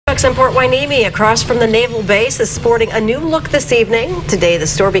Starbucks in Port Hueneme, across from the Naval Base, is sporting a new look this evening. Today, the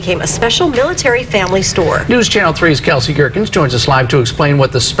store became a special military family store. News Channel 3's Kelsey Gerkins joins us live to explain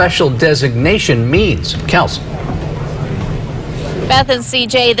what the special designation means. Kelsey. Beth and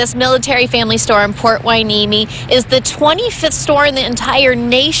CJ, this military family store in Port Hueneme is the 25th store in the entire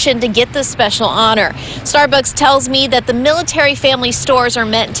nation to get this special honor. Starbucks tells me that the military family stores are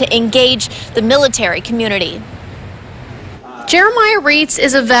meant to engage the military community. Jeremiah Reitz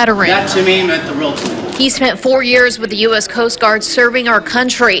is a veteran. That to me meant the world to me. He spent 4 years with the U.S. Coast Guard serving our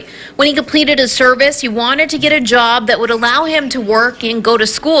country. When he completed his service, he wanted to get a job that would allow him to work and go to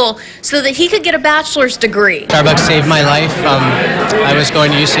school so that he could get a bachelor's degree. Starbucks saved my life. I was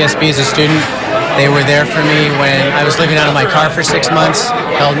going to UCSB as a student. They were there for me when I was living out of my car for 6 months,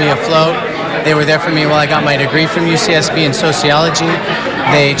 held me afloat. They were there for me while I got my degree from UCSB in sociology.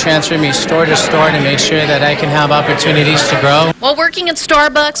 They transferred me store to store to make sure that I can have opportunities to grow. While working at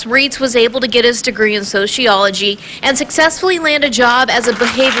Starbucks, Reitz was able to get his degree in sociology and successfully land a job as a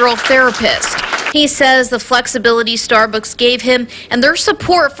behavioral therapist. He says the flexibility Starbucks gave him and their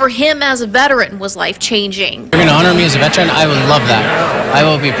support for him as a veteran was life-changing. You're going to honor me as a veteran? I would love that. I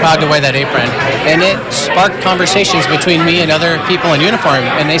will be proud to wear that apron. And it sparked conversations between me and other people in uniform.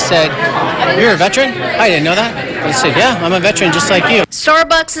 And they said, "You're a veteran? I didn't know that." I said, "Yeah, I'm a veteran just like you."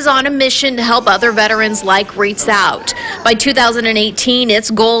 Starbucks is on a mission to help other veterans like Reitz out. By 2018,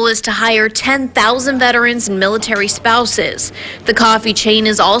 its goal is to hire 10,000 veterans and military spouses. The coffee chain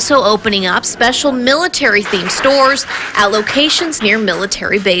is also opening up special military-themed stores at locations near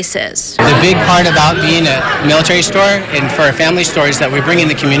military bases. The big part about being a military store and for a family store is that we bring in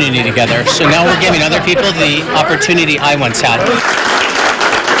the community together. So now we're giving other people the opportunity I once had.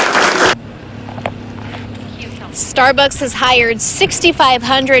 Starbucks has hired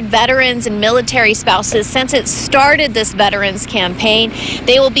 6,500 veterans and military spouses since it started this veterans campaign.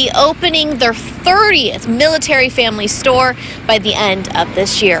 They will be opening their 30th military family store by the end of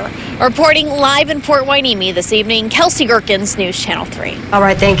this year. Reporting live in Port Hueneme this evening, Kelsey Gerkins, News Channel 3. All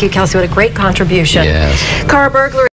right, thank you, Kelsey. What a great contribution. Yes. Car burglary.